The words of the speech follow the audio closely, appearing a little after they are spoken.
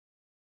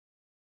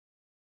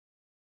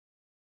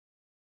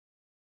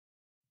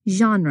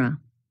Genre: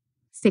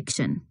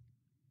 fiction.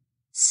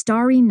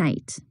 Starry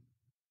Night.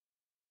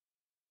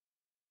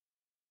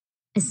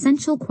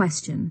 Essential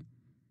question: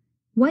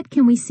 what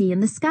can we see in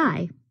the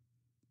sky?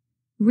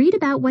 Read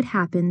about what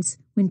happens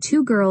when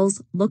two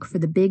girls look for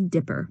the Big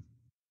Dipper.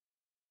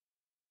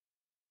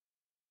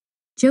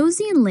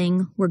 Josie and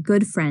Ling were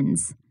good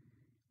friends.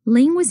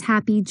 Ling was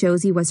happy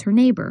Josie was her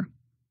neighbor.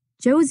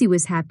 Josie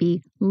was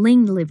happy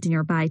Ling lived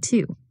nearby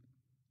too.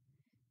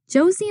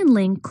 Josie and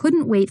Ling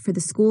couldn't wait for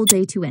the school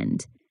day to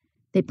end.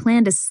 They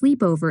planned a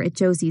sleepover at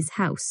Josie's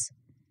house.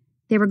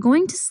 They were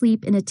going to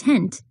sleep in a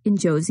tent in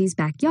Josie's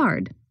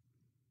backyard.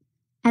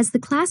 As the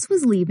class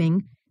was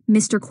leaving,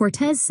 Mr.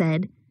 Cortez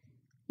said,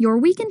 "Your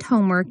weekend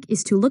homework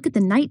is to look at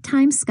the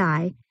nighttime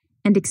sky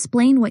and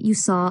explain what you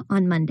saw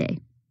on Monday."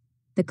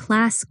 The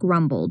class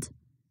grumbled.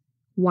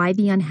 "Why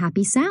the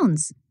unhappy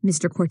sounds?"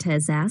 Mr.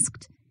 Cortez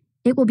asked.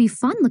 "It will be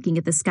fun looking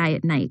at the sky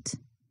at night."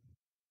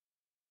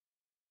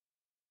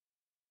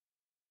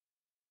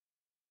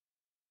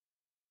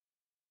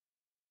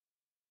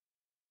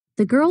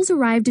 The girls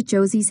arrived at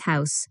Josie's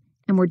house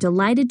and were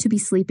delighted to be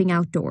sleeping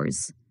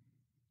outdoors.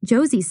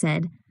 Josie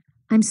said,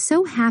 "I'm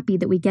so happy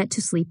that we get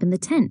to sleep in the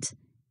tent.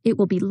 It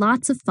will be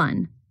lots of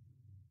fun."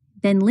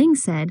 Then Ling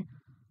said,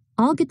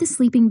 "I'll get the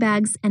sleeping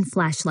bags and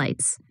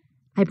flashlights.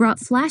 I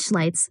brought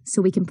flashlights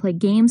so we can play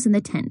games in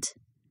the tent."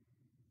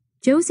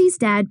 Josie's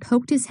dad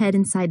poked his head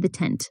inside the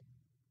tent.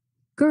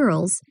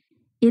 "Girls,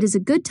 it is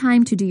a good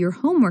time to do your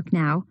homework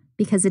now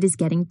because it is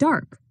getting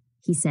dark,"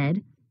 he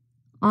said.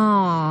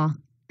 "Aw,"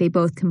 they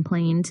both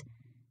complained.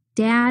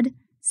 "Dad,"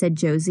 said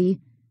Josie,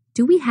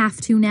 "do we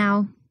have to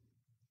now?"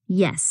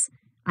 "Yes,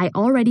 I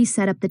already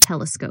set up the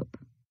telescope."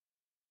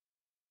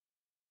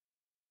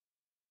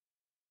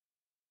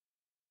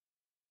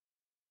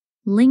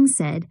 Ling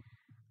said,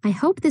 "I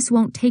hope this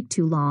won't take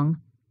too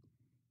long."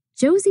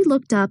 Josie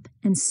looked up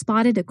and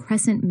spotted a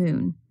crescent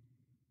moon.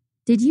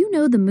 "Did you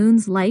know the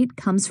moon's light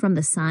comes from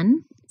the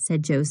sun?"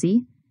 said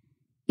Josie.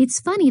 "It's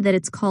funny that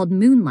it's called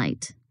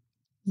moonlight."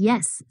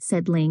 "Yes,"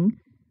 said Ling,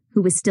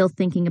 who was still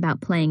thinking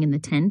about playing in the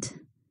tent.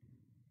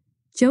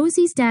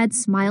 Josie's dad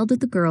smiled at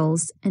the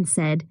girls and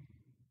said,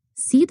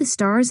 "See the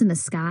stars in the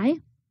sky?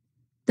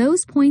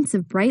 Those points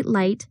of bright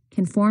light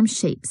can form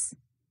shapes."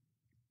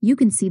 "You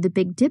can see the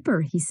Big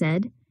Dipper," he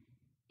said.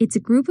 "It's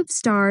a group of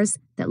stars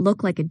that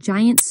look like a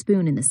giant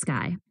spoon in the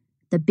sky.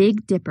 The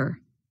Big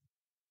Dipper."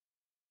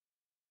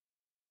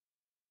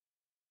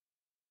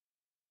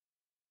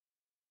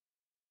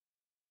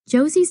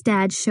 Josie's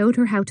dad showed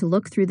her how to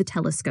look through the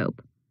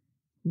telescope.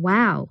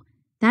 "Wow,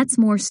 that's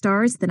more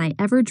stars than I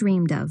ever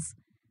dreamed of.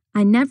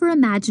 I never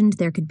imagined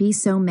there could be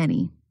so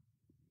many."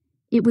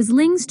 It was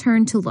Ling's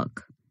turn to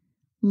look.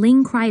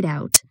 Ling cried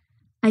out,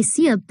 "I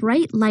see a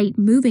bright light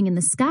moving in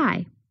the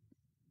sky."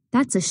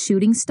 "That's a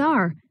shooting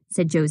star,"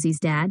 said Josie's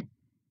dad.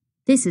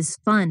 "This is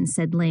fun,"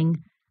 said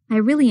Ling. "I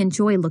really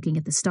enjoy looking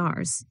at the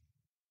stars."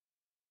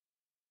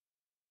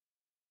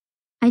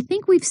 "I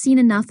think we've seen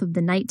enough of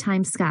the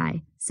nighttime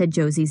sky," said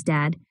Josie's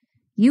dad.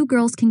 "You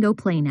girls can go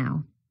play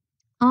now."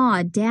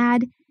 "Aw,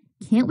 Dad,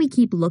 can't we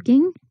keep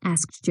looking?"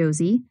 asked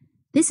Josie.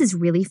 "This is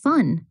really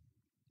fun."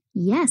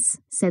 "Yes,"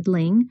 said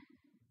Ling.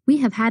 "We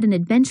have had an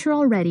adventure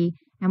already,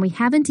 and we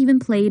haven't even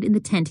played in the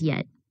tent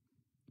yet."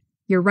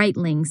 "You're right,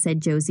 Ling,"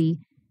 said Josie.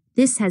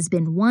 "This has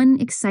been one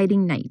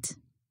exciting night."